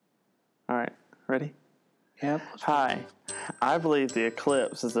Ready? Yep. Hi. I believe the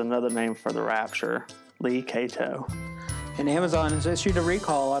eclipse is another name for the rapture. Lee Cato. And Amazon has issued a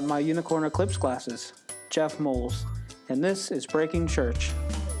recall on my Unicorn Eclipse glasses. Jeff Moles. And this is Breaking Church.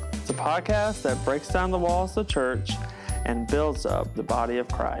 It's a podcast that breaks down the walls of church and builds up the body of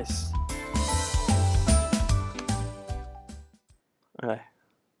Christ. Okay.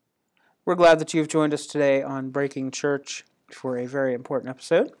 We're glad that you've joined us today on Breaking Church for a very important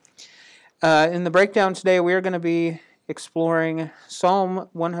episode. In the breakdown today, we are going to be exploring Psalm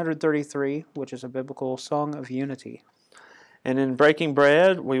 133, which is a biblical song of unity. And in Breaking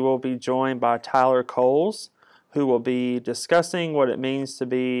Bread, we will be joined by Tyler Coles, who will be discussing what it means to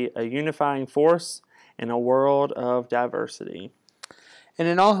be a unifying force in a world of diversity. And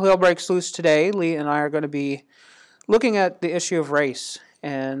in All Hell Breaks Loose today, Lee and I are going to be looking at the issue of race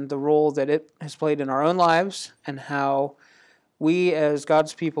and the role that it has played in our own lives and how we as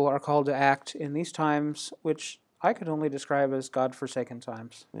God's people are called to act in these times, which I could only describe as God-forsaken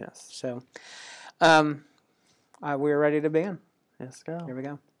times. Yes. So, we're ready to begin. Let's go. Here we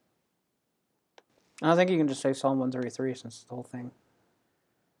go. And I think you can just say Psalm 133 since it's the whole thing.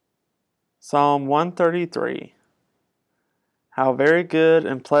 Psalm 133. How very good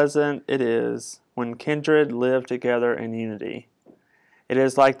and pleasant it is when kindred live together in unity. It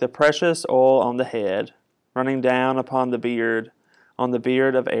is like the precious oil on the head, running down upon the beard, on the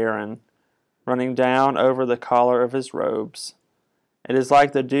beard of Aaron, running down over the collar of his robes. It is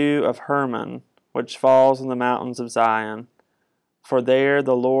like the dew of Hermon, which falls on the mountains of Zion. For there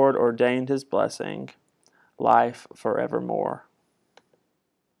the Lord ordained his blessing, life forevermore.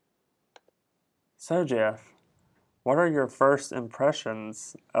 So, Jeff, what are your first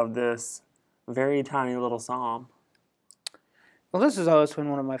impressions of this very tiny little psalm? Well, this has always been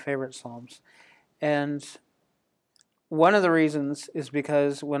one of my favorite psalms. And one of the reasons is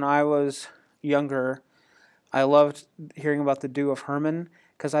because when I was younger, I loved hearing about the dew of Hermon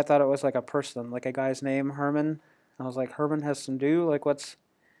because I thought it was like a person, like a guy's name, Herman. I was like, Herman has some dew? Like, what's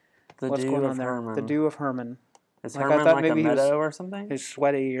going on there? Hermon. The dew of Herman. Is Like, Herman I thought like maybe a he meadow or something? He's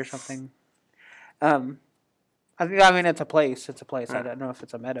sweaty or something. I mean, it's a place. It's a place. I don't know if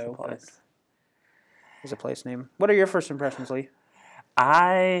it's a meadow. It's a place. It's a place name. What are your first impressions, Lee?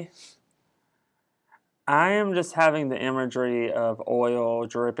 I am just having the imagery of oil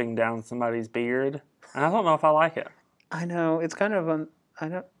dripping down somebody's beard, and I don't know if I like it. I know it's kind of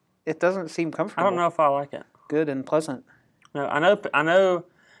it doesn't seem comfortable. I don't know if I like it. Good and pleasant. No, I know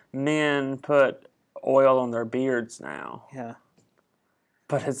men put oil on their beards now. Yeah.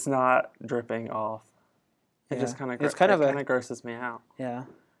 But it's not dripping off. It just kind of grosses me out. Yeah.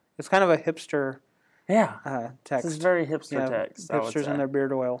 It's kind of a hipster text. This is very hipster text. Hipsters and their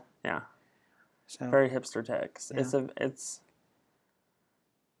beard oil. Yeah. So very hipster text. Yeah. It's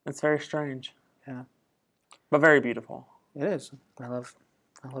very strange. Yeah. But very beautiful. It is. I love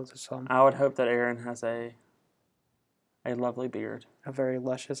this song. I would hope that Aaron has a lovely beard. A very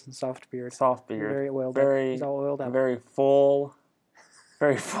luscious and soft beard. Soft beard. Very oiled up. He's all oiled up. Very full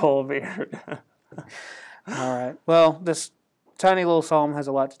beard. All right. Well, this tiny little psalm has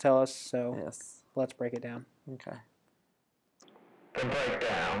a lot to tell us, so yes. Let's break it down. Okay. The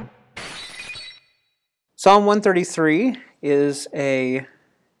breakdown. Psalm 133 is a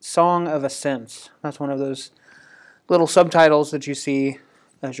song of ascents. That's one of those little subtitles that you see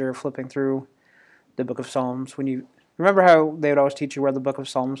as you're flipping through the book of Psalms. When you remember how they would always teach you where the book of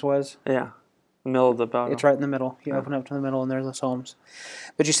Psalms was? Yeah. Middle of the Bible. It's right in the middle. You open up to the middle and there's the Psalms.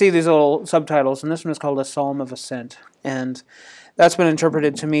 But you see these little subtitles, and this one is called a Psalm of Ascent. And that's been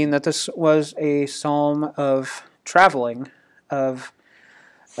interpreted to mean that this was a psalm of traveling, of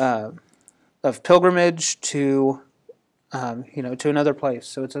pilgrimage to another place.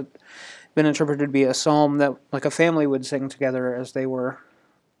 So it's been interpreted to be a psalm that like a family would sing together as they were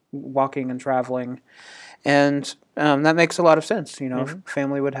walking and traveling. And that makes a lot of sense. A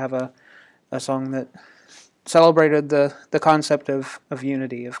family would have a song that celebrated the concept of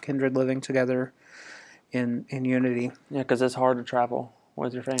unity, of kindred living together in unity. Yeah, because it's hard to travel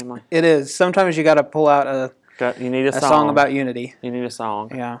with your family. It is. Sometimes you got to pull out you need a song about unity. You need a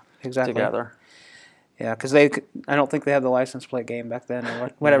song. Yeah, exactly. Together. Yeah, because I don't think they had the license plate game back then,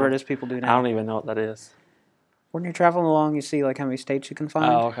 or whatever it is people do now. I don't even know what that is. When you're traveling along, you see like how many states you can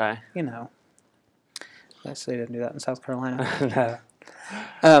find. Oh, okay. Guess they didn't do that in South Carolina.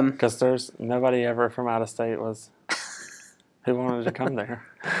 No. Because there's nobody ever from out of state who wanted to come there.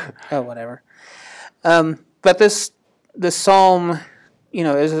 Oh, whatever. But this psalm,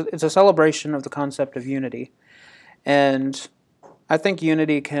 it's a celebration of the concept of unity, and I think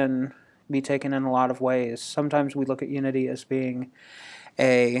unity can be taken in a lot of ways. Sometimes we look at unity as being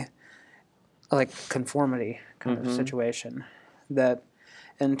a like conformity kind of situation.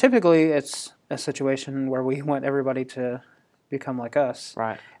 And typically it's a situation where we want everybody to become like us.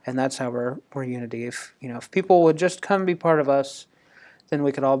 Right. And that's how we're unity. If people would just come be part of us, then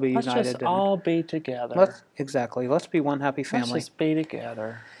we could all be Let's united. just all be together. Let's be one happy family. Let's just be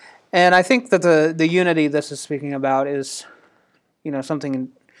together. And I think that the unity this is speaking about is,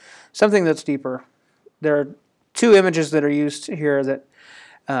 something that's deeper. There are two images that are used here that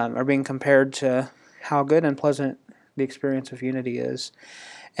are being compared to how good and pleasant the experience of unity is.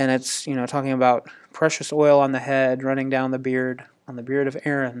 And it's, talking about precious oil on the head, running down the beard, on the beard of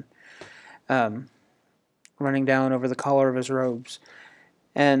Aaron, running down over the collar of his robes.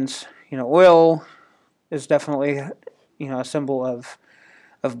 And, oil is definitely, a symbol of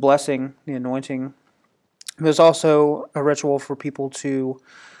blessing, the anointing. There's also a ritual for people to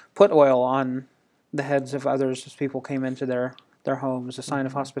put oil on the heads of others as people came into their homes, a sign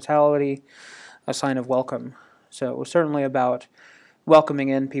of hospitality, a sign of welcome. So it was certainly about welcoming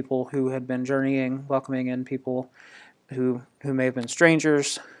in people who had been journeying, welcoming in people who may have been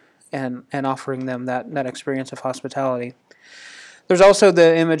strangers, and offering them that experience of hospitality. There's also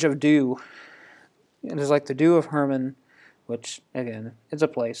the image of dew. It is like the dew of Hermon, which, again, is a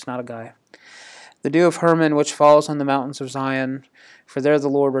place, not a guy. The dew of Hermon, which falls on the mountains of Zion, for there the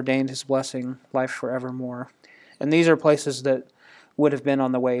Lord ordained his blessing, life forevermore. And these are places that would have been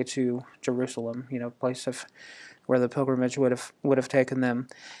on the way to Jerusalem, place of where the pilgrimage would have taken them.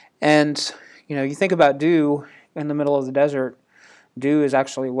 And, you think about dew in the middle of the desert. Dew is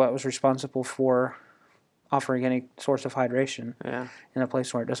actually what was responsible for offering any source of hydration in a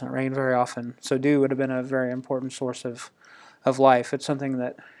place where it doesn't rain very often. So dew would have been a very important source of life. It's something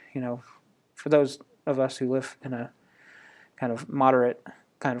that, for those of us who live in a kind of moderate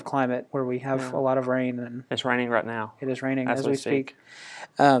kind of climate where we have a lot of rain. And it's raining right now. It is raining as we speak.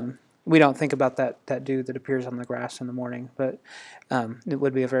 We don't think about that dew that appears on the grass in the morning, but it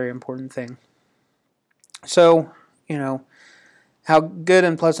would be a very important thing. So, how good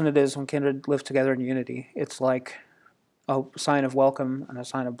and pleasant it is when kindred live together in unity. It's like a sign of welcome and a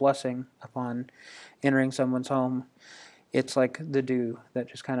sign of blessing upon entering someone's home. It's like the dew that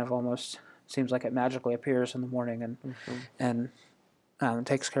just kind of almost seems like it magically appears in the morning and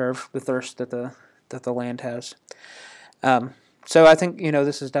takes care of the thirst that the land has. So I think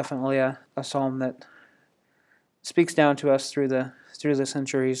this is definitely a psalm that speaks down to us through the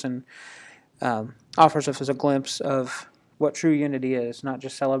centuries and offers us a glimpse of what true unity is, not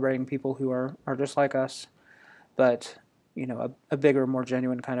just celebrating people who are just like us, but a bigger, more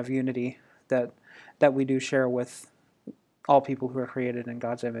genuine kind of unity that we do share with all people who are created in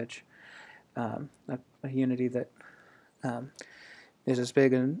God's image. A unity that is as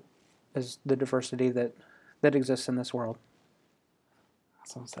big as the diversity that exists in this world.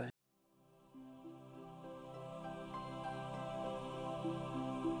 That's what I'm saying.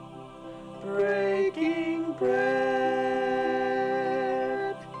 Breaking bread.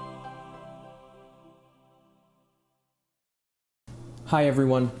 Hi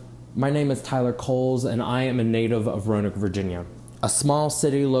everyone, my name is Tyler Coles and I am a native of Roanoke, Virginia, a small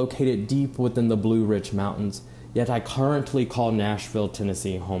city located deep within the Blue Ridge Mountains, yet I currently call Nashville,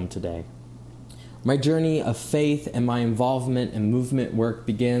 Tennessee home today. My journey of faith and my involvement in movement work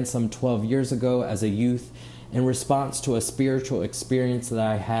began some 12 years ago as a youth in response to a spiritual experience that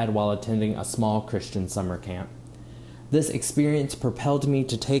I had while attending a small Christian summer camp. This experience propelled me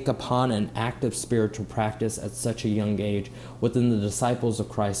to take upon an active spiritual practice at such a young age within the Disciples of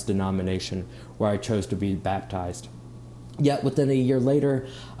Christ denomination, where I chose to be baptized. Yet within a year later,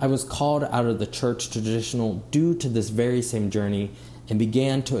 I was called out of the church traditional due to this very same journey and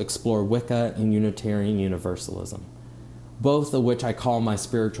began to explore Wicca and Unitarian Universalism, both of which I call my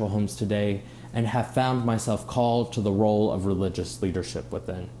spiritual homes today and have found myself called to the role of religious leadership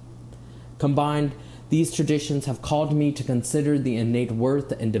within. Combined, these traditions have called me to consider the innate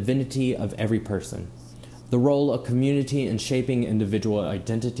worth and divinity of every person, the role of community in shaping individual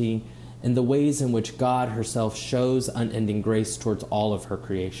identity, and the ways in which God herself shows unending grace towards all of her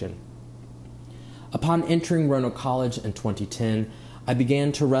creation. Upon entering Roanoke College in 2010, I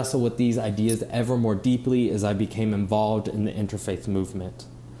began to wrestle with these ideas ever more deeply as I became involved in the interfaith movement.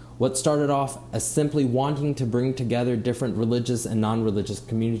 What started off as simply wanting to bring together different religious and non-religious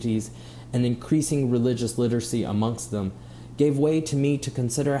communities and increasing religious literacy amongst them gave way to me to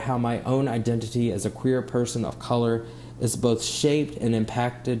consider how my own identity as a queer person of color is both shaped and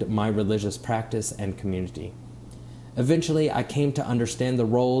impacted my religious practice and community. Eventually, I came to understand the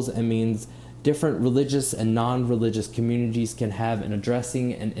roles and means different religious and non-religious communities can have in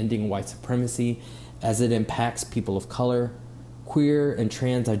addressing and ending white supremacy as it impacts people of color, queer and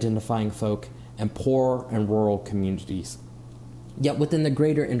trans identifying folk, and poor and rural communities. Yet within the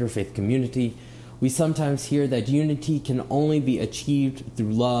greater interfaith community, we sometimes hear that unity can only be achieved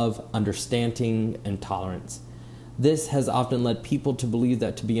through love, understanding, and tolerance. This has often led people to believe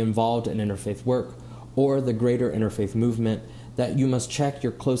that to be involved in interfaith work or the greater interfaith movement, that you must check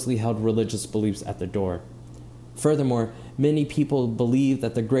your closely held religious beliefs at the door. Furthermore, many people believe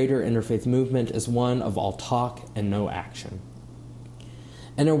that the greater interfaith movement is one of all talk and no action.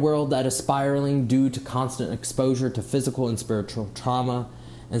 In a world that is spiraling due to constant exposure to physical and spiritual trauma,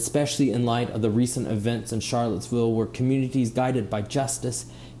 and especially in light of the recent events in Charlottesville where communities guided by justice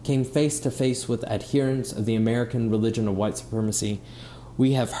came face to face with adherents of the American religion of white supremacy,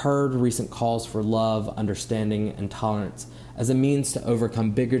 we have heard recent calls for love, understanding, and tolerance as a means to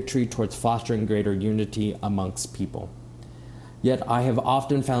overcome bigotry towards fostering greater unity amongst people. Yet I have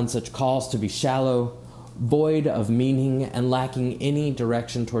often found such calls to be shallow, void of meaning, and lacking any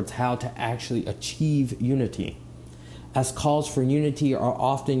direction towards how to actually achieve unity, as calls for unity are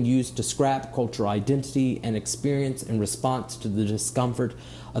often used to scrap cultural identity and experience in response to the discomfort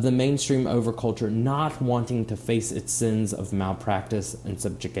of the mainstream overculture not wanting to face its sins of malpractice and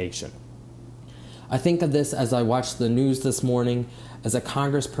subjugation. I think of this as I watched the news this morning as a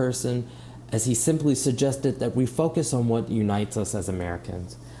congressperson, as he simply suggested that we focus on what unites us as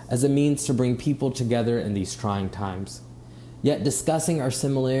Americans, as a means to bring people together in these trying times. Yet discussing our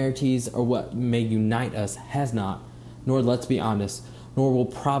similarities or what may unite us has not, nor, let's be honest, nor will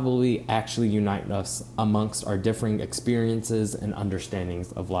probably actually unite us amongst our differing experiences and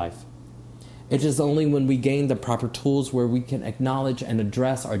understandings of life. It is only when we gain the proper tools where we can acknowledge and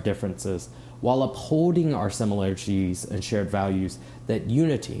address our differences while upholding our similarities and shared values that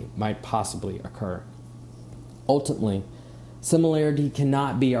unity might possibly occur. Ultimately, similarity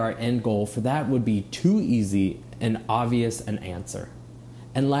cannot be our end goal, for that would be too easy and obvious an answer,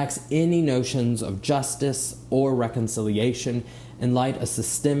 and lacks any notions of justice or reconciliation in light of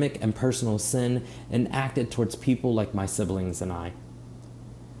systemic and personal sin enacted towards people like my siblings and I.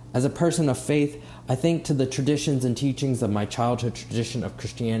 As a person of faith, I think to the traditions and teachings of my childhood tradition of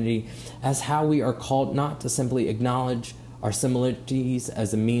Christianity as how we are called not to simply acknowledge our similarities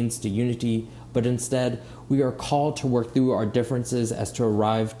as a means to unity, but instead we are called to work through our differences as to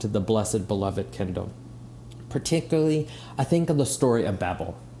arrive to the blessed beloved kingdom. Particularly, I think of the story of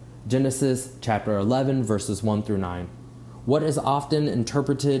Babel, Genesis chapter 11, verses 1 through 9. What is often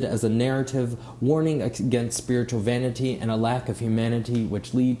interpreted as a narrative warning against spiritual vanity and a lack of humanity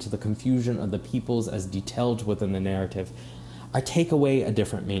which lead to the confusion of the peoples as detailed within the narrative, I take away a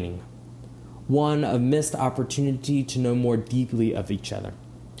different meaning. One of missed opportunity to know more deeply of each other.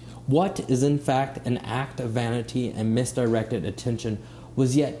 What is in fact an act of vanity and misdirected attention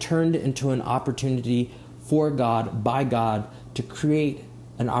was yet turned into an opportunity for God, by God, to create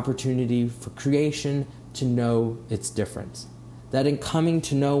an opportunity for creation to know its difference. That in coming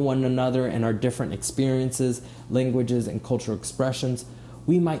to know one another and our different experiences, languages, and cultural expressions,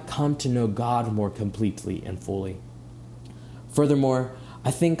 we might come to know God more completely and fully. Furthermore,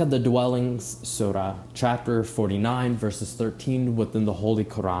 I think of the Dwellings Surah, chapter 49, verses 13 within the Holy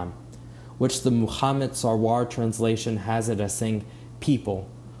Quran, which the Muhammad Sarwar translation has it as saying, "People,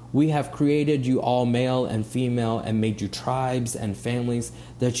 we have created you all male and female and made you tribes and families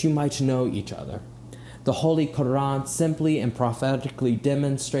that you might know each other." The Holy Quran simply and prophetically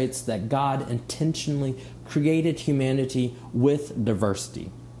demonstrates that God intentionally created humanity with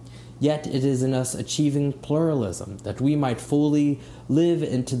diversity. Yet it is in us achieving pluralism that we might fully live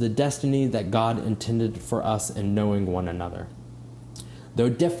into the destiny that God intended for us in knowing one another. Though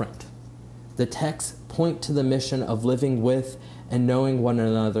different, the texts point to the mission of living with and knowing one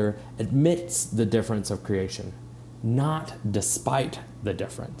another amidst the difference of creation, not despite the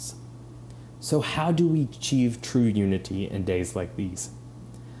difference. So how do we achieve true unity in days like these?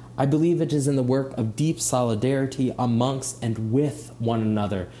 I believe it is in the work of deep solidarity amongst and with one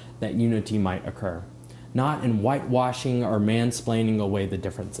another that unity might occur, not in whitewashing or mansplaining away the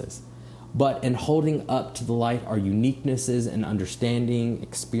differences, but in holding up to the light our uniquenesses and understanding,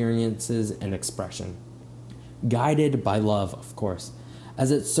 experiences, and expression. Guided by love, of course, as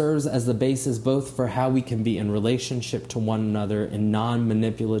it serves as the basis both for how we can be in relationship to one another in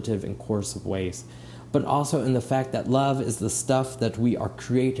non-manipulative and coercive ways, but also in the fact that love is the stuff that we are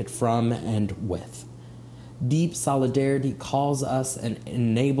created from and with. Deep solidarity calls us and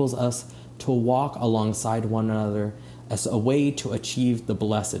enables us to walk alongside one another as a way to achieve the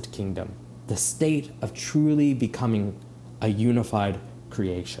blessed kingdom, the state of truly becoming a unified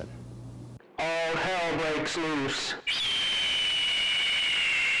creation. All hell breaks loose.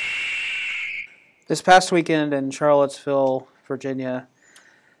 This past weekend in Charlottesville, Virginia,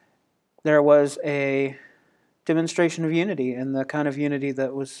 there was a demonstration of unity, and the kind of unity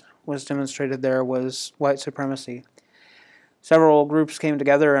that was demonstrated there was white supremacy. Several groups came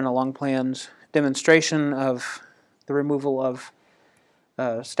together in a long-planned demonstration of the removal of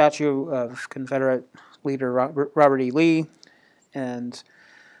a statue of Confederate leader Robert E. Lee, and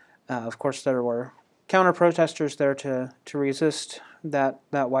of course there were counter-protesters there to resist that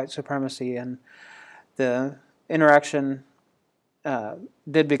white supremacy, and the interaction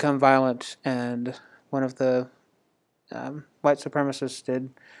did become violent, and one of the white supremacists did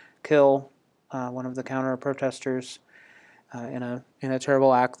kill one of the counter-protesters in a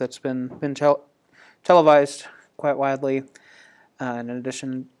terrible act that's been televised quite widely. In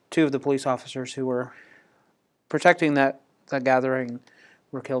addition, two of the police officers who were protecting that gathering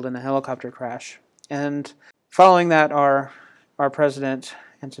were killed in a helicopter crash. And following that, our president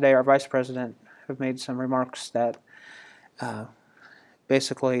and today our vice president have made some remarks that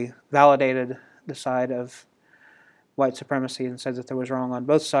basically validated the side of white supremacy and said that there was wrong on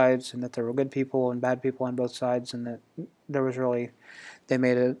both sides and that there were good people and bad people on both sides, and that there was really, they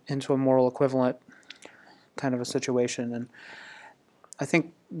made it into a moral equivalent kind of a situation. And I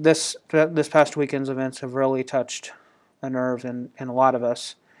think this past weekend's events have really touched a nerve in a lot of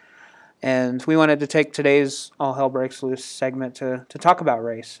us. And we wanted to take today's All Hell Breaks Loose segment to talk about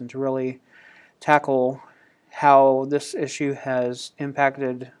race and to really tackle how this issue has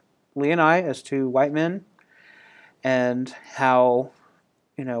impacted Lee and I as two white men, and how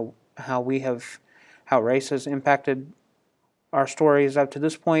race has impacted our stories up to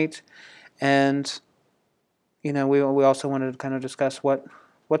this point. And we also wanted to kind of discuss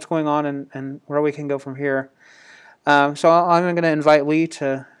what's going on and where we can go from here. So I'm going to invite Lee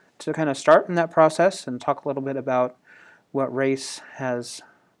to kind of start in that process and talk a little bit about the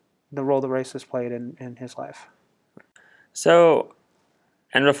role that race has played in his life. So,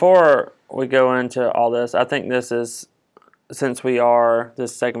 and before we go into all this, I think this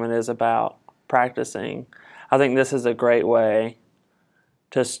segment is about practicing. I think this is a great way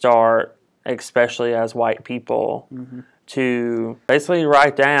to start, especially as white people, to basically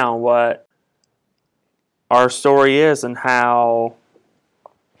write down what our story is and how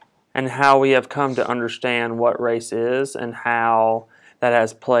we have come to understand what race is and how that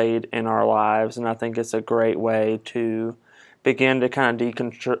has played in our lives. And I think it's a great way to begin to kind of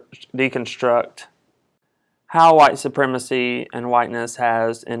deconstruct how white supremacy and whiteness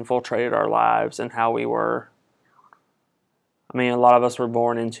has infiltrated our lives and how we were. I mean, a lot of us were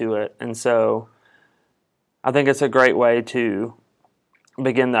born into it. And so I think it's a great way to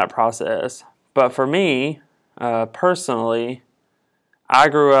begin that process. But for me, personally, I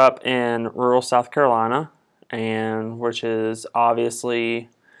grew up in rural South Carolina, which is obviously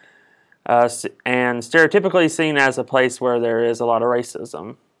and stereotypically seen as a place where there is a lot of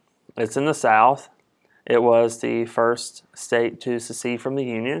racism. It's in the South. It was the first state to secede from the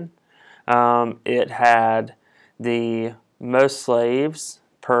Union. It had the most slaves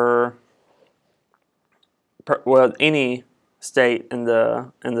per any state in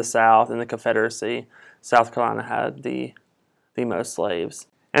the South, in the Confederacy. South Carolina had the most slaves.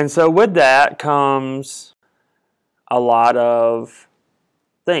 And so with that comes a lot of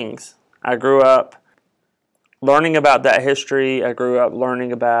things. I grew up learning about that history. I grew up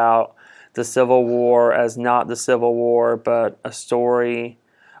learning about the Civil War as not the Civil War, but a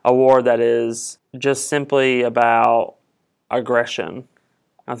war that is just simply about aggression.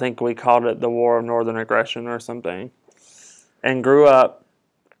 I think we called it the War of Northern Aggression or something. And grew up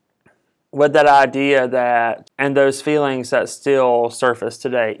with that idea and those feelings that still surface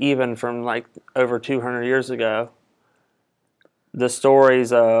today, even from like over 200 years ago. The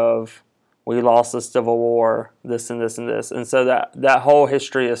stories of we lost the Civil War, this and this and this. And so that whole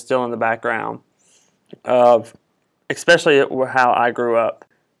history is still in the background of especially how I grew up.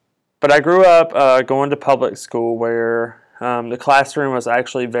 But I grew up going to public school where the classroom was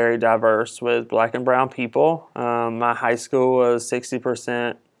actually very diverse with black and brown people. My high school was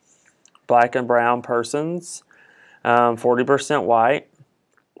 60% black and brown persons, 40% white.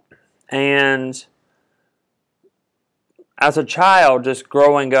 And as a child, just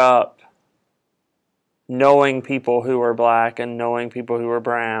growing up, knowing people who were black and knowing people who were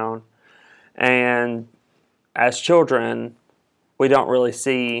brown, and as children, we don't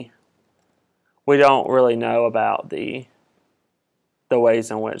really know about the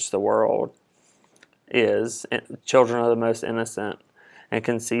ways in which the world is. Children are the most innocent and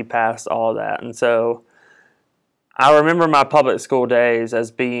can see past all that. And so I remember my public school days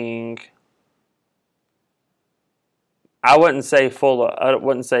as being, I wouldn't say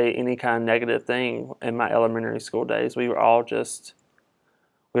any kind of negative thing in my elementary school days. We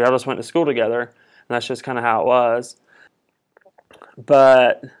we all just went to school together, and that's just kind of how it was.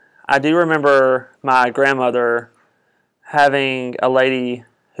 But I do remember my grandmother having a lady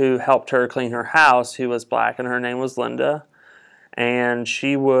who helped her clean her house who was black, and her name was Linda. And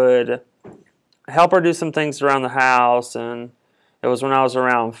she would help her do some things around the house, and it was when I was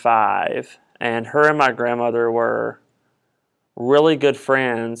around 5. And her and my grandmother were really good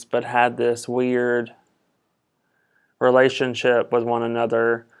friends, but had this weird relationship with one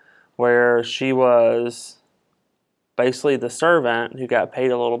another where she was basically the servant who got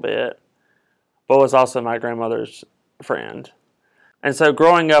paid a little bit, but was also my grandmother's friend. And so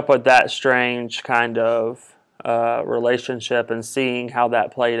growing up with that strange kind of relationship and seeing how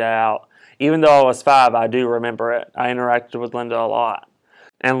that played out, even though I was 5, I do remember it. I interacted with Linda a lot.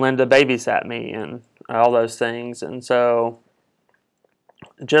 And Linda babysat me and all those things. And so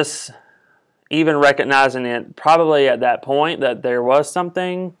just even recognizing it probably at that point that there was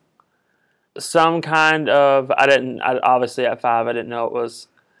something, some kind of, obviously at 5 I didn't know it was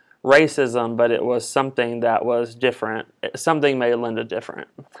racism, but it was something that was different. Something made Linda different.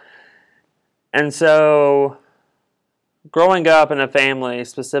 And so growing up in a family,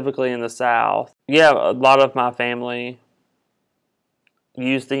 specifically in the South, a lot of my family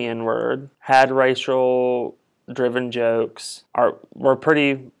used the N-word, had racial-driven jokes, were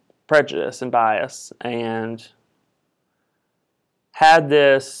pretty prejudiced and biased, and had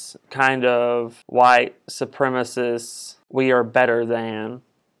this kind of white supremacist, we are better than,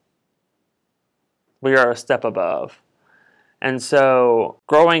 we are a step above. And so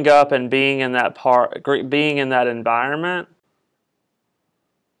growing up and being in that environment,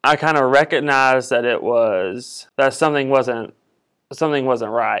 I kind of recognized that something wasn't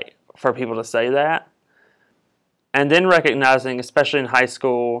right for people to say that. And then recognizing, especially in high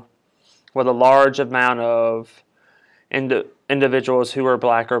school, with a large amount of individuals who were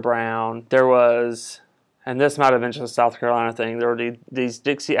black or brown, there was, and this might have been just a South Carolina thing, there were these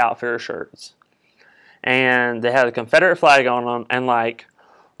Dixie Outfitter shirts. And they had a Confederate flag on them and like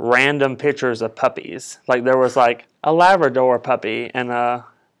random pictures of puppies. Like there was like a Labrador puppy and a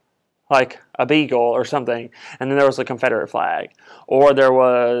beagle or something, and then there was a Confederate flag. Or there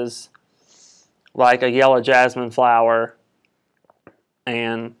was like a yellow jasmine flower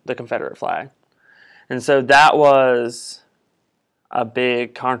and the Confederate flag. And so that was a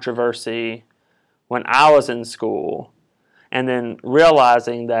big controversy when I was in school, and then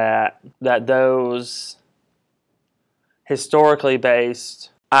realizing that those historically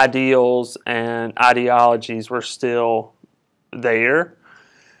based ideals and ideologies were still there,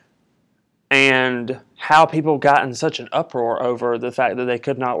 and how people got in such an uproar over the fact that they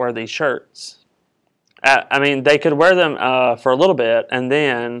could not wear these shirts. I mean, they could wear them for a little bit, and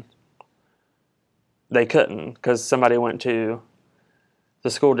then they couldn't because somebody went to the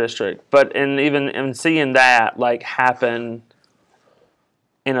school district. But even in seeing that like happen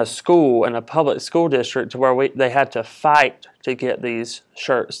in a public school district, to where they had to fight to get these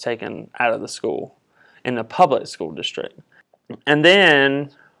shirts taken out of the school in a public school district. And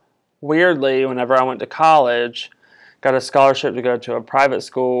then weirdly, whenever I went to college, got a scholarship to go to a private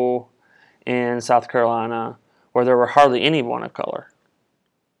school in South Carolina where there were hardly anyone of color.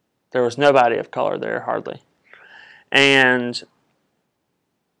 There was nobody of color there, hardly. And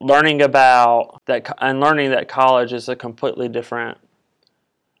learning that college is a completely different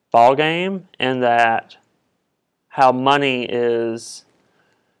ball game, and that how money is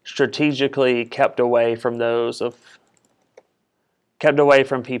strategically kept away from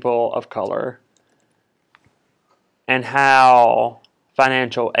people of color, and how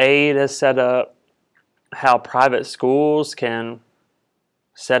financial aid is set up, how private schools can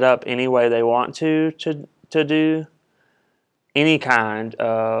set up any way they want to do any kind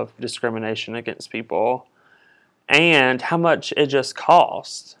of discrimination against people, and how much it just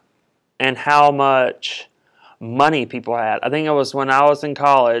costs, and how much money people had. I think it was when I was in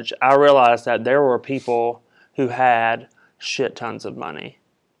college, I realized that there were people who had shit tons of money,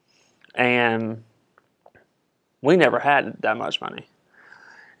 and we never had that much money.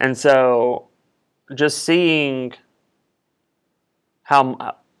 And so just seeing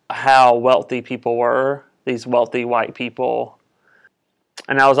how wealthy people were, these wealthy white people.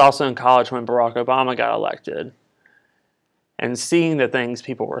 And I was also in college when Barack Obama got elected, and seeing the things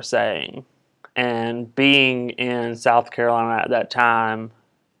people were saying, and being in South Carolina at that time,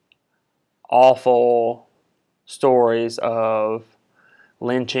 awful stories of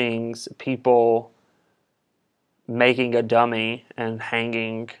lynchings, people making a dummy and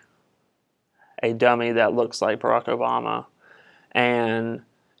hanging a dummy that looks like Barack Obama, and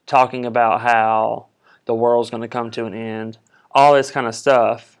talking about how the world's going to come to an end. all this kind of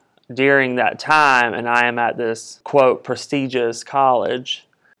stuff during that time, and I am at this, quote, prestigious college,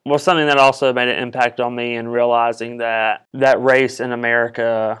 was something that also made an impact on me in realizing that race in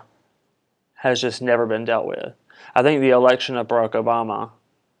America has just never been dealt with. I think the election of Barack Obama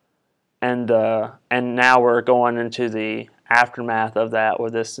and now we're going into the aftermath of that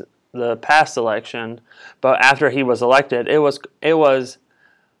with the past election, but after he was elected, it was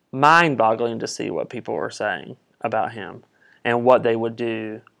mind-boggling to see what people were saying about him and what they would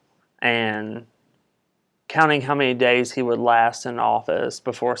do, and counting how many days he would last in office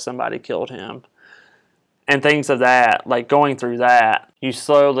before somebody killed him, and things of that. Like, going through that, you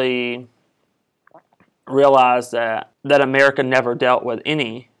slowly realize that America never dealt with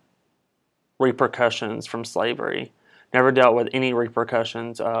any repercussions from slavery, never dealt with any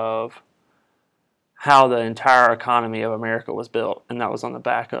repercussions of how the entire economy of America was built, and that was on the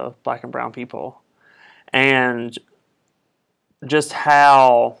back of black and brown people. And just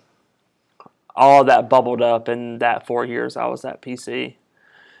how all of that bubbled up in that 4 years I was at PC.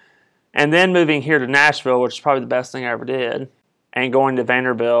 And then moving here to Nashville, which is probably the best thing I ever did, and going to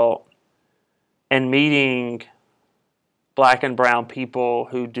Vanderbilt and meeting black and brown people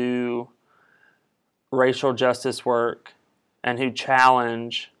who do racial justice work and who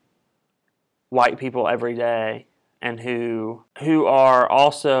challenge white people every day, and who are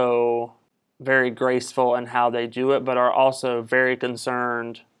also very graceful in how they do it, but are also very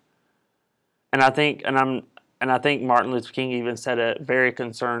concerned. And I think Martin Luther King even said it, very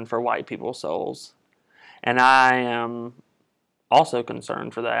concerned for white people's souls. And I am also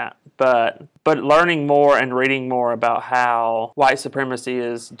concerned for that. But learning more and reading more about how white supremacy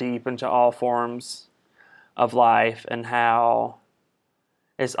is deep into all forms of life, and how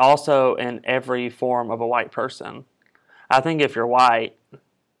it's also in every form of a white person. I think if you're white,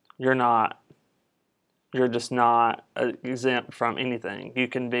 you're just not exempt from anything. You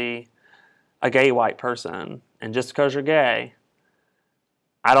can be a gay white person, and just because you're gay,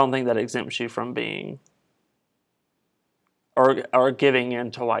 I don't think that exempts you from being or giving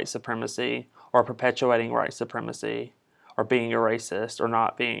in to white supremacy, or perpetuating white supremacy, or being a racist, or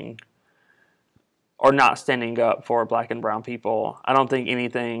not standing up for black and brown people. I don't think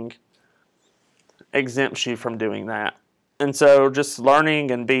anything exempts you from doing that. And so just learning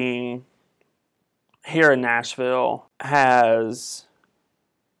and being here in Nashville has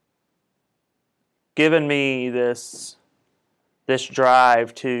given me this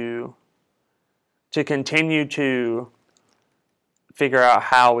drive to continue to figure out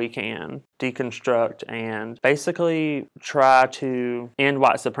how we can deconstruct and basically try to end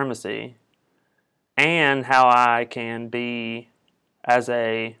white supremacy, and how I can be, as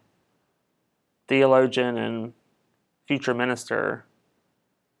a theologian and future minister,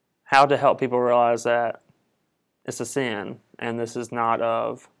 how to help people realize that it's a sin and this is not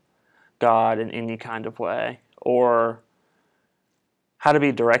of God in any kind of way, or how to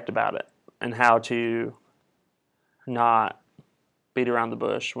be direct about it, and how to not beat around the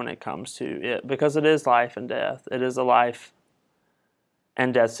bush when it comes to it, because it is life and death. It is a life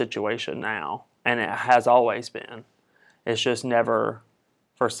and death situation now, and it has always been. It's just never,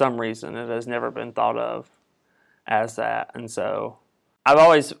 for some reason, it has never been thought of as that. And so I've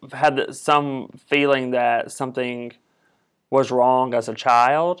always had some feeling that something was wrong as a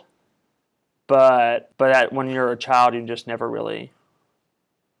child, but when you're a child, you just really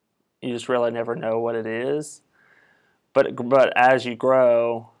never know what it is. But as you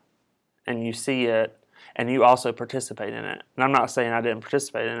grow and you see it, and you also participate in it, and I'm not saying I didn't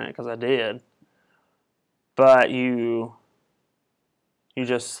participate in it, because I did, but you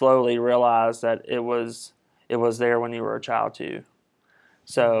just slowly realize that it was there when you were a child too.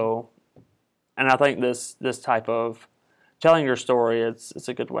 So, and I think this type of telling your story, it's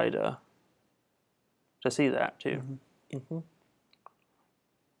a good way to see that too. Mm-hmm. Mm-hmm.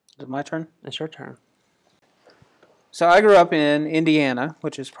 Is it my turn? It's your turn. So I grew up in Indiana,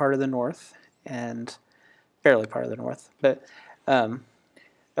 which is part of the North, and barely part of the North, but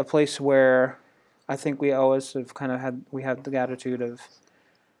a place where I think we always have kind of had the attitude of,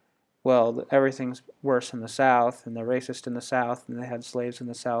 well, everything's worse in the South, and they're racist in the South, and they had slaves in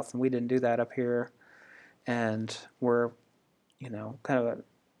the South, and we didn't do that up here, and we're, kind of an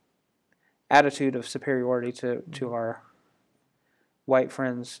attitude of superiority to our white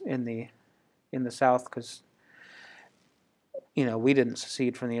friends in the South, because we didn't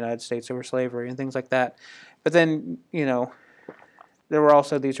secede from the United States over slavery and things like that. But then, there were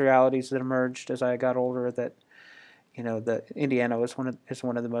also these realities that emerged as I got older that, that Indiana is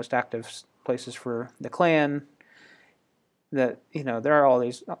one of the most active places for the Klan. That, there are all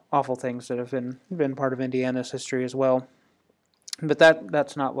these awful things that have been part of Indiana's history as well. But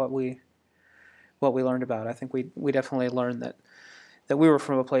that's not what we learned about. I think we definitely learned that we were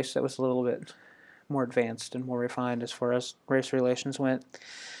from a place that was a little bit more advanced and more refined as far as race relations went.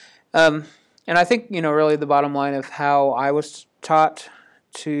 And I think, really the bottom line of how I was taught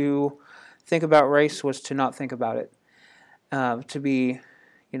to think about race was to not think about it. To be,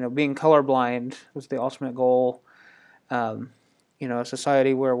 being colorblind was the ultimate goal. A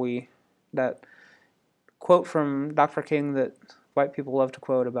society where that quote from Dr. King that white people love to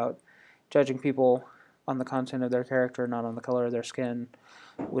quote about judging people on the content of their character, not on the color of their skin,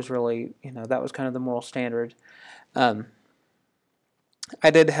 was really, that was kind of the moral standard. I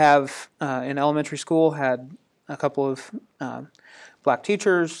did have, in elementary school, had a couple of black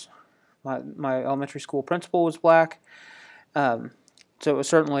teachers. My elementary school principal was black. So it was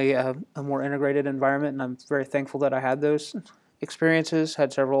certainly a more integrated environment, and I'm very thankful that I had those experiences,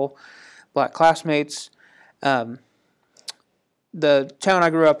 had several black classmates. The town I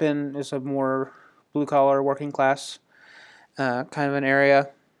grew up in is a more blue-collar, working-class kind of an area.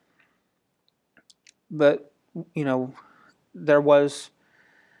 But, there was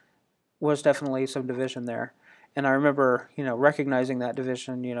definitely some division there. And I remember, recognizing that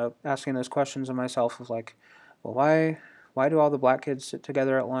division, asking those questions of myself of like, well, why do all the black kids sit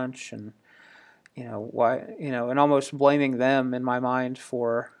together at lunch? And, why, and almost blaming them in my mind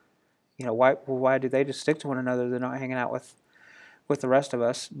for, why do they just stick to one another? They're not hanging out with the rest of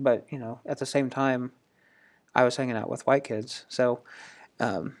us. But, at the same time, I was hanging out with white kids. So,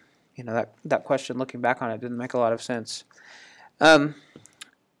 that question, looking back on it, didn't make a lot of sense.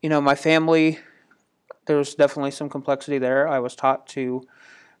 My family, there was definitely some complexity there. I was taught to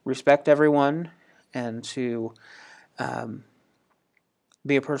respect everyone and to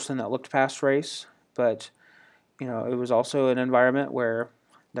be a person that looked past race. But, it was also an environment where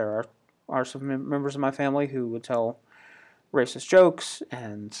there are some members of my family who would tell racist jokes,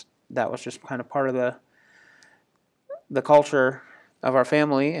 and that was just kind of part of the culture of our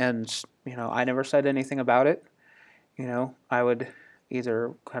family. And, I never said anything about it. I would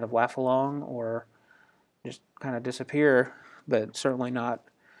either kind of laugh along or just kind of disappear, but certainly not,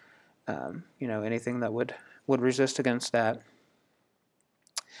 anything that would resist against that.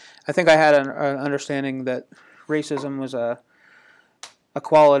 I think I had an understanding that racism was a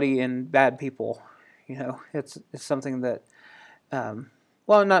quality in bad people. It's something that,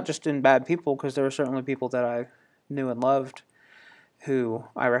 not just in bad people, because there were certainly people that I knew and loved who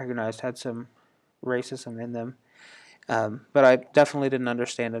I recognized had some racism in them. But I definitely didn't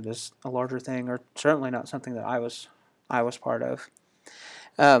understand it as a larger thing, or certainly not something that I was part of.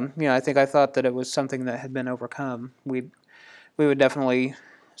 I think I thought that it was something that had been overcome. We would definitely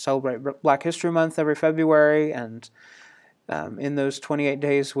celebrate Black History Month every February, and in those 28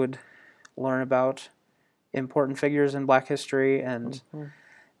 days would learn about important figures in Black history, and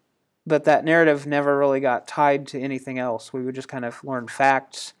but that narrative never really got tied to anything else. We would just kind of learn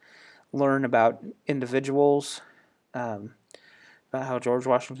facts, learn about individuals, about how George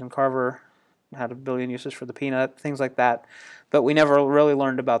Washington Carver had a billion uses for the peanut, things like that. But we never really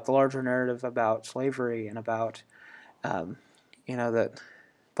learned about the larger narrative about slavery and about, that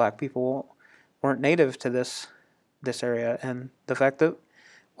black people weren't native to this area, and the fact that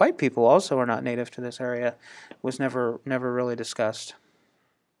white people also are not native to this area was never really discussed.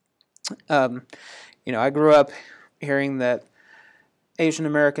 I grew up hearing that Asian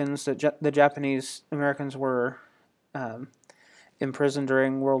Americans, that the Japanese Americans were imprisoned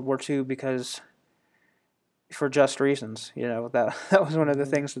during World War II because for just reasons. That was one of the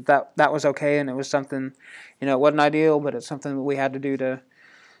things that was okay, and it was something, it wasn't ideal, but it's something that we had to do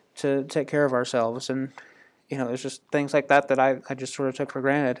to take care of ourselves. And it was just things like that I just sort of took for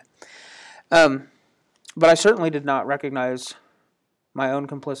granted. But I certainly did not recognize my own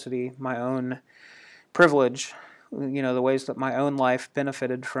complicity, my own privilege, the ways that my own life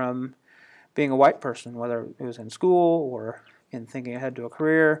benefited from being a white person, whether it was in school or in thinking ahead to a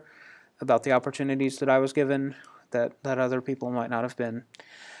career, about the opportunities that I was given that other people might not have been.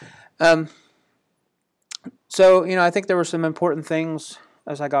 So, I think there were some important things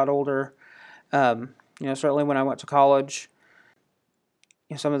as I got older. Certainly when I went to college,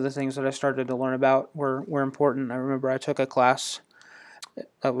 some of the things that I started to learn about were important. I remember I took a class.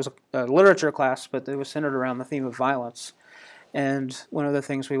 It was a literature class, but it was centered around the theme of violence. And one of the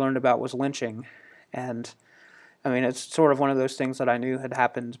things we learned about was lynching. And, it's sort of one of those things that I knew had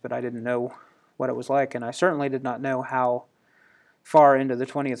happened, but I didn't know what it was like. And I certainly did not know how far into the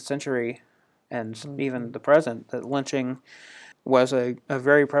 20th century and even the present that lynching was a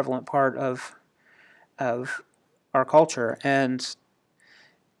very prevalent part of our culture. And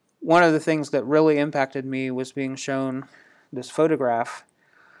one of the things that really impacted me was being shown this photograph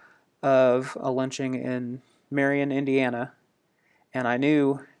of a lynching in Marion, Indiana, and I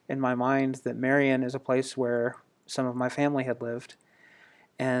knew in my mind that Marion is a place where some of my family had lived,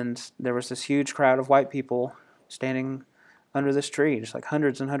 and there was this huge crowd of white people standing under this tree, just like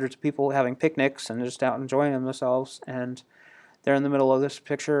hundreds and hundreds of people having picnics and just out enjoying themselves, and there in the middle of this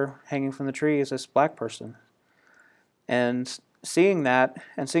picture hanging from the tree is this black person. And seeing that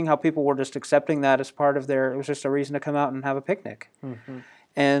and seeing how people were just accepting that as part of it was just a reason to come out and have a picnic. Mm-hmm.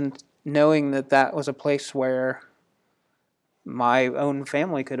 And knowing that that was a place where my own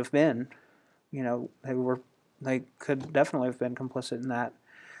family could have been, they could definitely have been complicit in that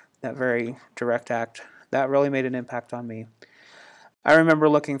very direct act. That really made an impact on me. I remember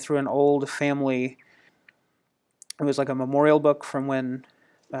looking through an old family. It was like a memorial book from when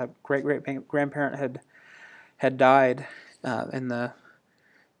a great-great-grandparent had died in the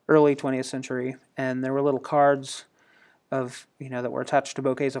early 20th century, and there were little cards of that were attached to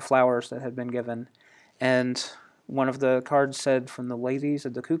bouquets of flowers that had been given, and one of the cards said, "From the ladies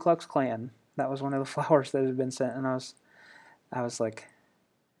of the Ku Klux Klan." That was one of the flowers that had been sent, and I was like,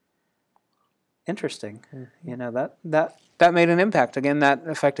 interesting. Mm-hmm. That made an impact. Again, that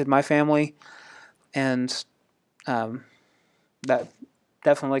affected my family, and that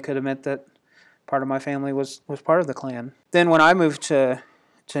definitely could have meant that part of my family was part of the Klan. Then when I moved to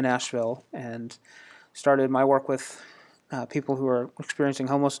Nashville and started my work with people who are experiencing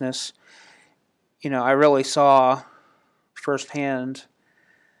homelessness, I really saw firsthand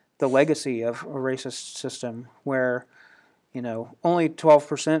the legacy of a racist system where, only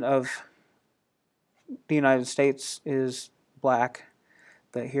 12% of the United States is black,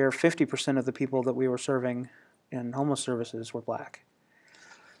 but here 50% of the people that we were serving in homeless services were black.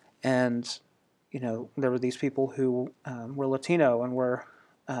 And, there were these people who were Latino and were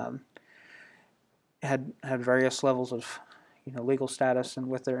had various levels of, legal status and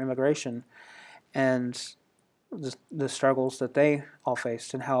with their immigration, and the struggles that they all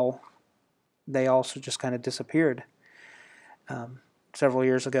faced and how they also just kind of disappeared several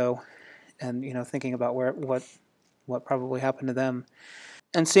years ago. And thinking about what probably happened to them,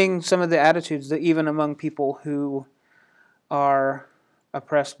 and seeing some of the attitudes that even among people who are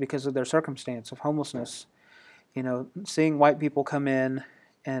oppressed because of their circumstance of homelessness, seeing white people come in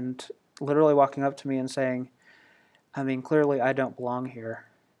and literally walking up to me and saying, clearly I don't belong here.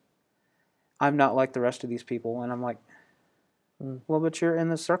 I'm not like the rest of these people. And I'm like, well, but you're in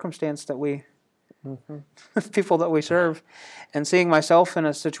the circumstance that we, people that we serve. And seeing myself in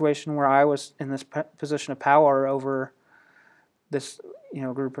a situation where I was in this position of power over this,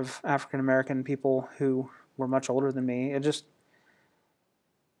 group of African American people who were much older than me, it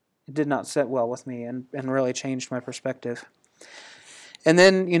did not sit well with me and really changed my perspective. And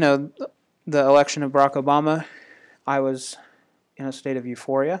then, the election of Barack Obama, I was in a state of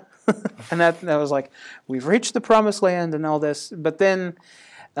euphoria. And that was like, we've reached the promised land and all this. But then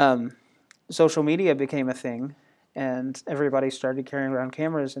social media became a thing, and everybody started carrying around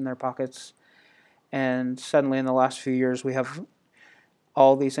cameras in their pockets. And suddenly in the last few years, we have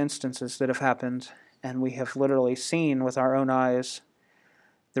all these instances that have happened, and we have literally seen with our own eyes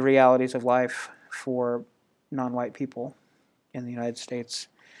the realities of life for non-white people in the United States.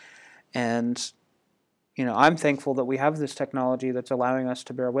 And, I'm thankful that we have this technology that's allowing us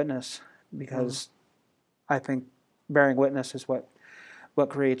to bear witness, because I think bearing witness is what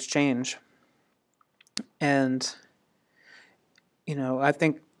creates change. And, I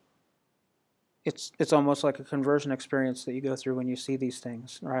think it's almost like a conversion experience that you go through when you see these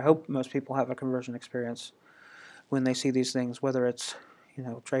things. Or I hope most people have a conversion experience when they see these things, whether it's,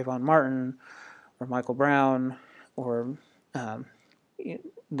 Trayvon Martin or Michael Brown or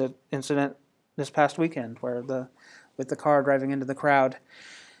the incident this past weekend where with the car driving into the crowd.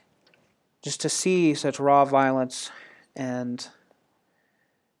 Just to see such raw violence and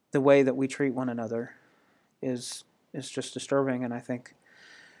the way that we treat one another is just disturbing, and I think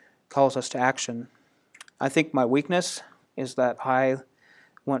calls us to action. I think my weakness is that I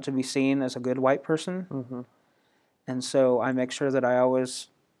want to be seen as a good white person. Mm-hmm. And so I make sure that I always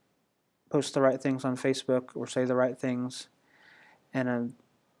post the right things on Facebook or say the right things. And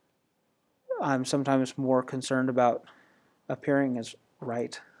I'm sometimes more concerned about appearing as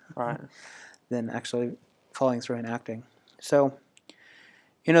right than actually following through and acting. So,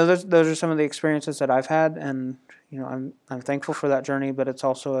 those are some of the experiences that I've had, and I'm thankful for that journey. But it's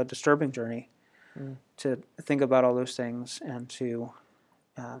also a disturbing journey to think about all those things and to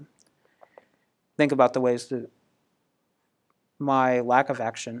think about the ways that my lack of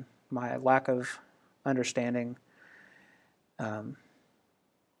action, my lack of understanding,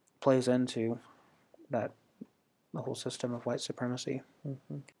 plays into that the whole system of white supremacy.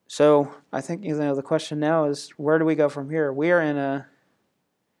 So I think the question now is, where do we go from here? We are in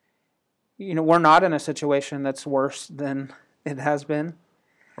we're not in a situation that's worse than it has been.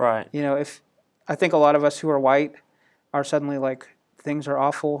 Right. If I think a lot of us who are white are suddenly like, things are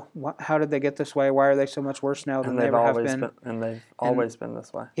awful. How did they get this way? Why are they so much worse now than they ever have been? And they've always been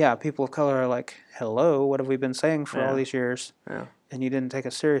this way. Yeah, people of color are like, hello, what have we been saying for all Yeah. these years? Yeah. And you didn't take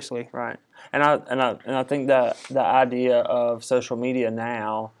us seriously. Right. And I think that the idea of social media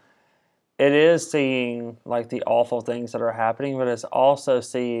now, it is seeing like the awful things that are happening, but it's also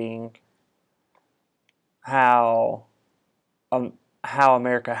seeing how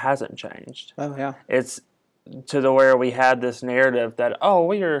America hasn't changed. Oh yeah. It's to the where we had this narrative that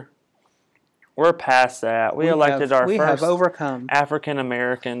we're past that. We elected our we first have overcome. African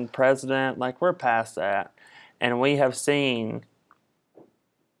American president. Like, we're past that, and we have seen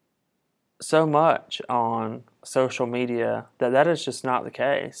so much on social media that is just not the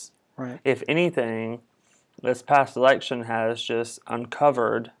case. Right. If anything, this past election has just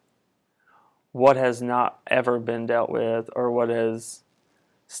uncovered what has not ever been dealt with, or what has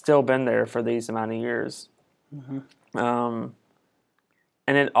still been there for these amount of years. And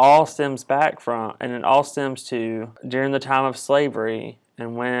it all stems to during the time of slavery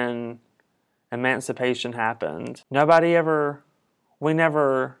and when emancipation happened. The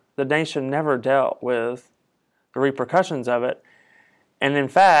nation never dealt with the repercussions of it. And in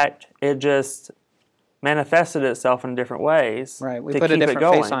fact, it just manifested itself in different ways. Right. We to put a keep it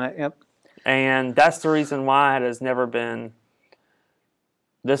different face going. on it. Yep. And that's the reason why it has never been.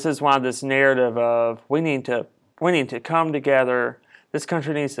 This is why this narrative of we need to come together. This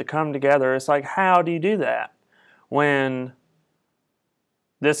country needs to come together. It's like, how do you do that when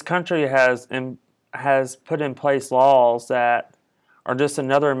this country has put in place laws that are just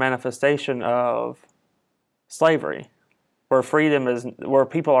another manifestation of slavery, where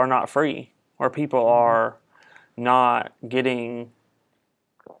people are not free, where people are not getting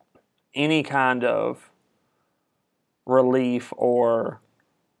any kind of relief, or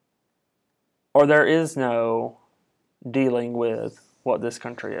there is no dealing with what this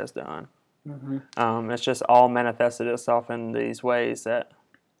country has done. It's just all manifested itself in these ways that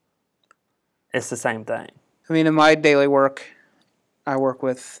it's the same thing. I mean, in my daily work, I work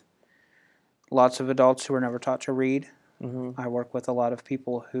with lots of adults who were never taught to read. I work with a lot of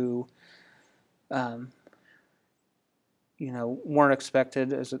people who, weren't expected,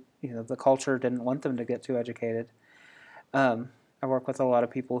 the culture didn't want them to get too educated. I work with a lot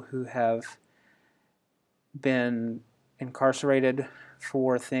of people who have been incarcerated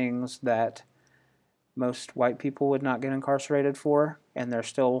for things that most white people would not get incarcerated for, and they're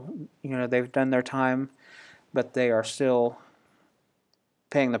still, they've done their time, but they are still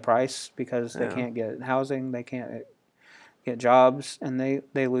paying the price because they can't get housing, they can't get jobs, and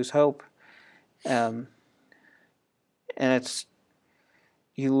they lose hope. And it's,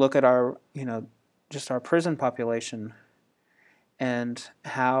 you look at our, just our prison population and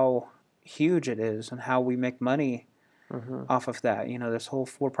how huge it is and how we make money off of that. This whole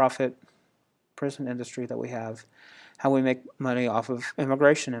for-profit prison industry that we have, how we make money off of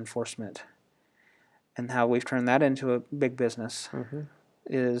immigration enforcement, and how we've turned that into a big business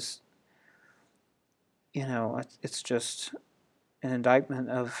is, it's just an indictment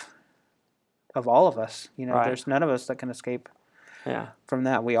of all of us. Right. There's none of us that can escape Yeah. from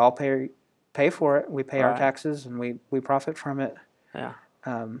that. We all pay for it. We pay our Right. taxes, and we profit from it. Yeah.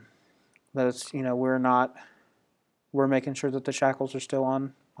 But it's, we're making sure that the shackles are still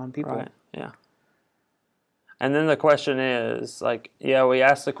on people. Right. Yeah. And then the question is, we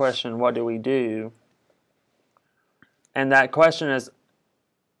ask the question, what do we do? And that question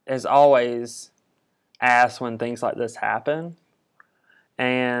is always asked when things like this happen.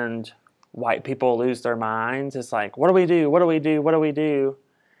 And white people lose their minds. It's like, what do we do? What do we do? What do we do?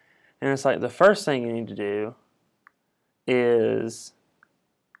 And it's like, the first thing you need to do is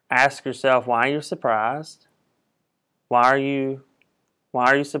ask yourself why you're surprised. Why are you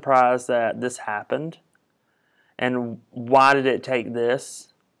surprised that this happened? And why did it take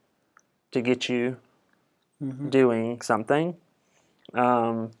this to get you doing something?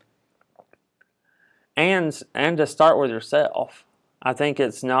 And to start with yourself. I think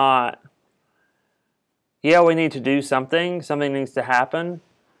it's not, we need to do something needs to happen,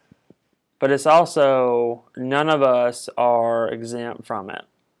 but it's also, none of us are exempt from it.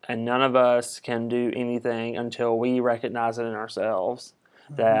 And none of us can do anything until we recognize it in ourselves,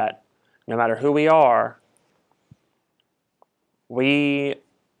 that no matter who we are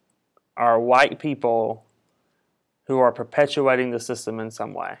white people who are perpetuating the system in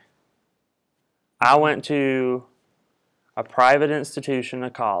some way. I went to a private institution, a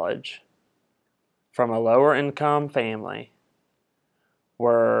college, from a lower income family,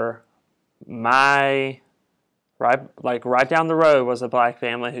 where right down the road was a black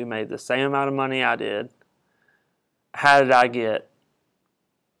family who made the same amount of money I did. How did I get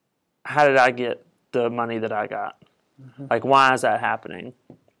the money that I got? Mm-hmm. Like, why is that happening?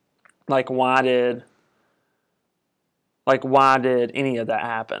 Like, why did any of that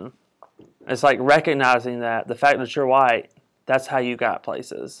happen? It's like recognizing that the fact that you're white, that's how you got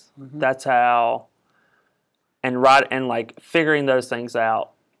places. Mm-hmm. That's how, and like figuring those things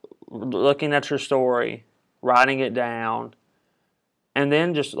out, looking at your story, writing it down, and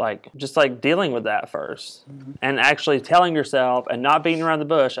then just like dealing with that first. Mm-hmm. And actually telling yourself and not beating around the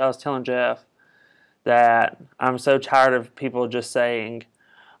bush. I was telling Jeff that I'm so tired of people just saying,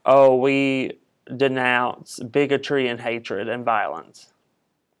 oh, we denounce bigotry and hatred and violence.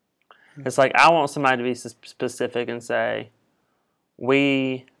 Mm-hmm. It's like, I want somebody to be specific and say,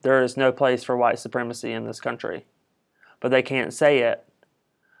 there is no place for white supremacy in this country. But they can't say it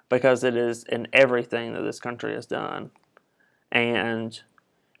because it is in everything that this country has done. And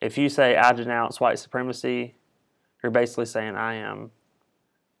if you say, I denounce white supremacy, you're basically saying, I am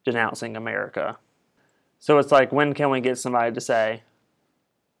denouncing America. So it's like, when can we get somebody to say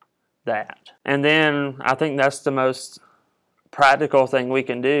that? And then I think that's the most practical thing we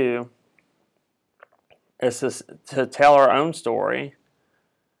can do, is to tell our own story.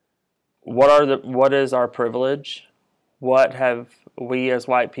 What is our privilege? What have we as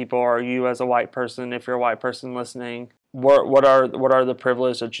white people, or you as a white person, if you're a white person listening, what are the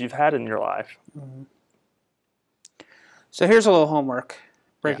privileges that you've had in your life? Mm-hmm. So here's a little homework,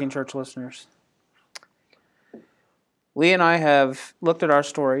 Breaking Church listeners. Lee and I have looked at our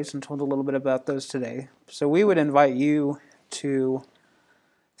stories and told a little bit about those today. So we would invite you to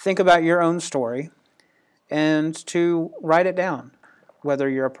think about your own story and to write it down, whether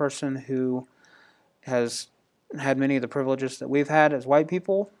you're a person who has had many of the privileges that we've had as white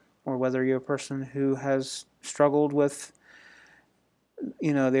people, or whether you're a person who has struggled with,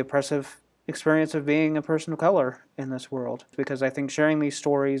 the oppressive experience of being a person of color in this world. Because I think sharing these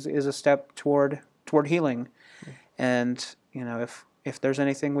stories is a step toward healing. And, if there's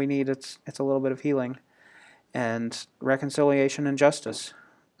anything we need, it's a little bit of healing and reconciliation and justice.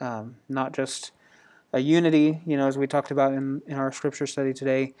 Not just a unity, as we talked about in our scripture study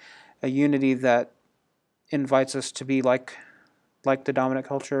today, a unity that invites us to be like the dominant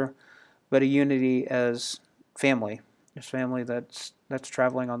culture, but a unity as family. As family that's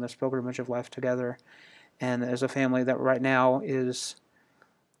traveling on this pilgrimage of life together, and as a family that right now is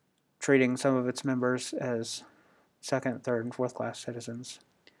treating some of its members as second, third, and fourth class citizens,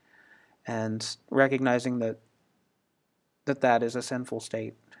 and recognizing that is a sinful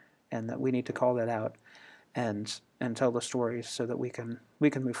state, and that we need to call that out and tell the stories so that we can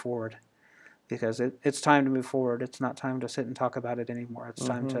move forward, because it's time to move forward. It's not time to sit and talk about it anymore. It's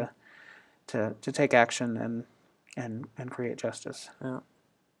time to take action and create justice. Yeah.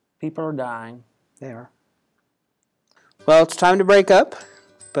 People are dying. They are. Well, it's time to break up,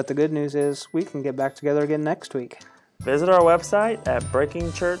 but the good news is we can get back together again next week. Visit our website at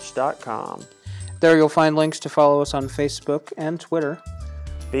breakingchurch.com. There you'll find links to follow us on Facebook and Twitter.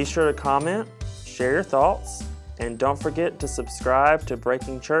 Be sure to comment, share your thoughts, and don't forget to subscribe to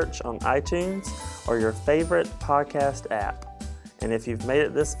Breaking Church on iTunes or your favorite podcast app. And if you've made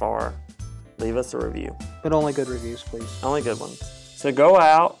it this far, leave us a review. But only good reviews, please. Only good ones. So go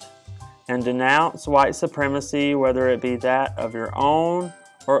out and denounce white supremacy, whether it be that of your own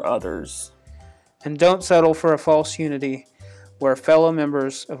or others. And don't settle for a false unity where fellow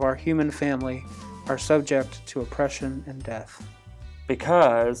members of our human family are subject to oppression and death.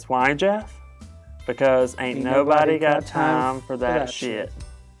 Because, why, Jeff? Because ain't nobody got time for that shit.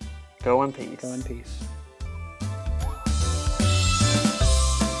 Go in peace. Go in peace.